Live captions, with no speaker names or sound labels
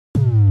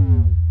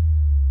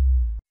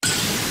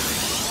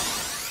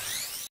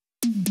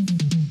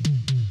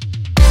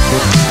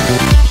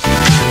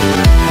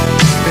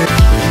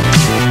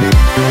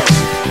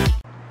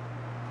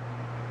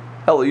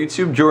Hello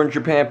YouTube, Jordan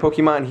Japan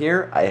Pokemon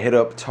here. I hit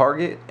up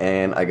Target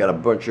and I got a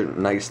bunch of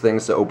nice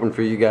things to open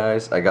for you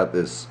guys. I got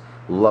this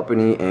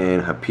Lopunny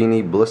and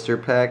Happiny blister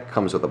pack.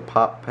 Comes with a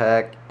pop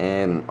pack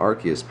and an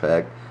Arceus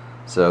pack.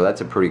 So that's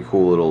a pretty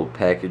cool little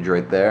package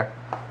right there.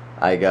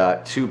 I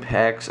got 2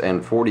 packs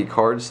and 40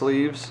 card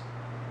sleeves.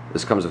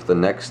 This comes with the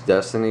Next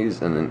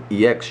Destinies and an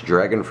EX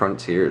Dragon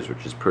Frontiers,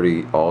 which is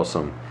pretty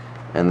awesome.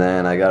 And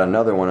then I got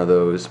another one of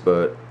those,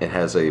 but it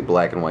has a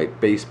black and white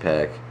base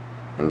pack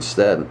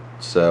instead.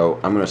 So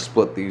I'm going to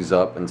split these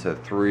up into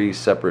 3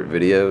 separate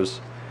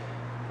videos.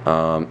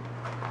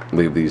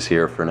 Leave these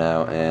here for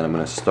now, and I'm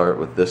going to start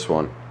with this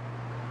one.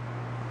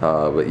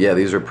 But yeah,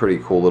 these are pretty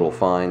cool little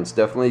finds.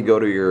 Definitely go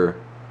to your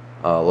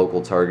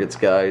local Targets,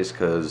 guys,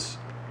 because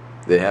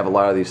they have a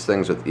lot of these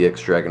things with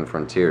EX Dragon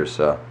Frontiers,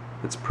 so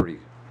it's pretty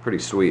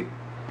sweet.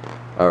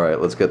 Alright,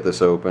 let's get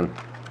this open.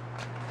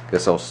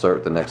 Guess I'll start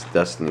with the Next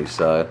Destiny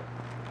side.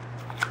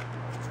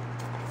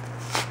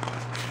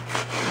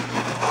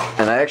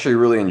 And I actually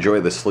really enjoy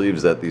the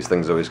sleeves that these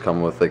things always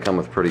come with. They come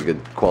with pretty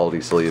good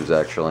quality sleeves,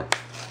 actually.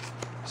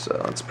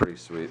 So it's pretty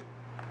sweet.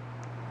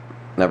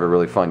 Never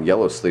really find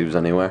yellow sleeves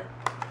anywhere.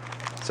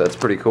 So it's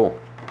pretty cool.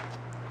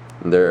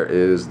 And there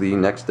is the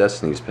Next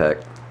Destinies pack.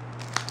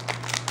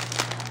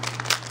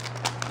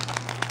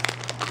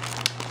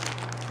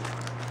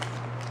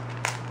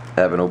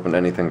 Haven't opened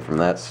anything from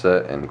that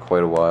set in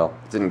quite a while.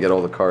 Didn't get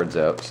all the cards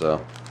out,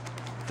 so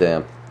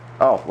damn.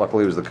 Oh,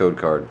 luckily it was the code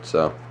card,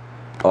 so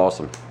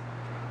awesome.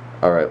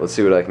 Alright, let's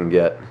see what I can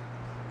get.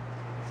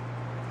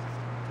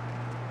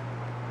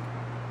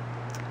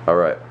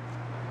 Alright.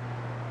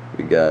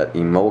 We got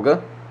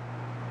Emolga.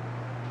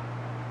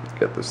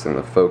 Get this thing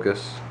to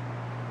focus.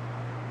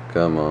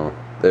 Come on.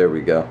 There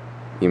we go.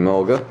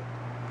 Emolga.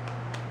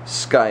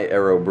 Sky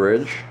Arrow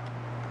Bridge.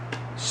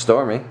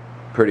 Starmie.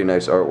 Pretty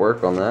nice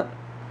artwork on that.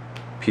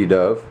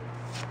 Pidove.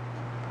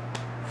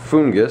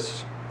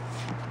 Foongus.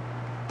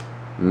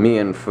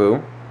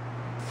 Mienfoo.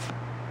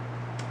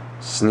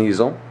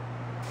 Sneasel.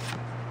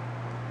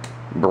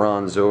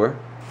 Bronzor.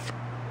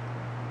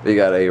 We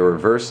got a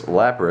reverse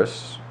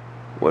Lapras.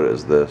 What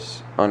is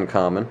this?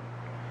 Uncommon.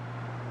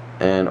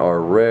 And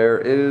our rare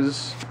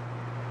is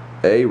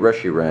a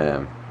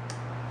Reshiram.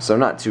 So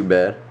not too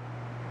bad.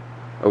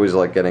 Always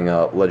like getting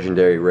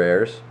legendary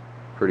rares.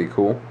 Pretty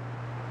cool.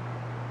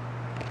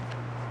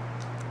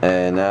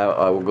 And now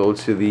I will go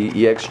to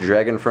the EX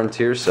Dragon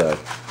Frontier side.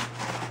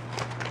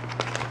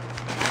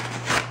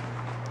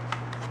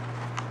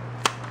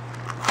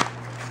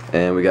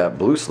 And we got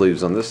blue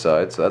sleeves on this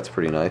side, so that's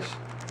pretty nice.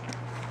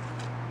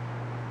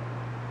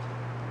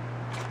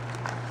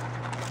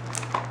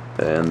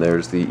 And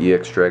there's the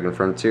EX Dragon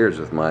Frontiers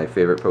with my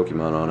favorite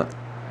Pokemon on it.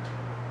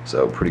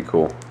 So pretty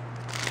cool.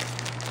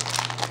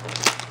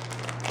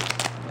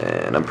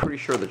 And I'm pretty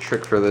sure the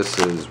trick for this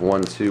is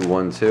 1, 2,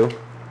 1, 2.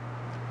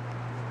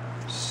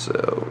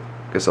 So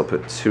I guess I'll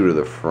put 2 to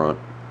the front.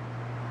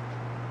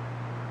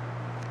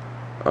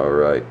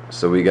 Alright,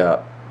 so we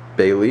got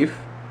Bayleef.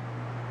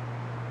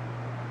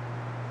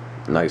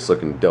 Nice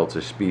looking Delta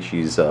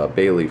species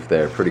Bayleef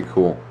there, pretty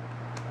cool.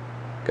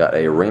 Got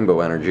a Rainbow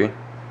Energy.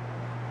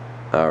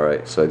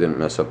 Alright, so I didn't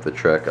mess up the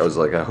trick. I was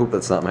like, I hope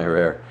that's not my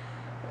rare.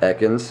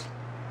 Ekans.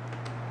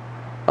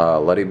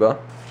 Lediba.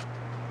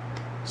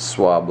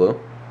 Swablu.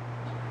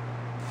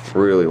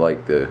 Really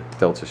like the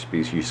Delta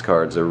species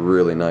cards, they're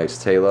really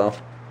nice. Taillow.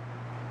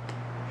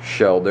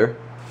 Shelder.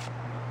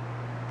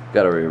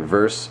 Got a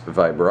reverse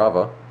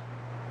Vibrava.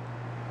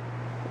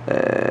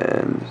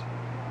 And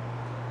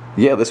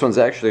yeah, this one's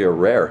actually a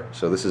rare,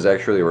 so this is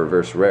actually a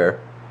reverse rare.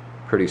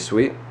 Pretty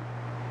sweet.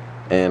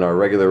 And our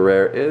regular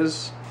rare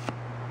is,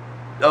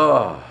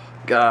 oh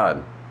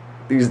god,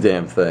 these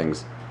damn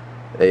things.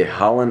 A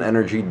Holland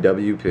Energy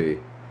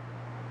WP.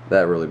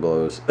 That really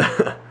blows.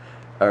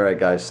 Alright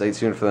guys, stay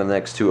tuned for the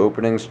next 2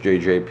 openings.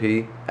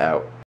 JJP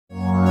out.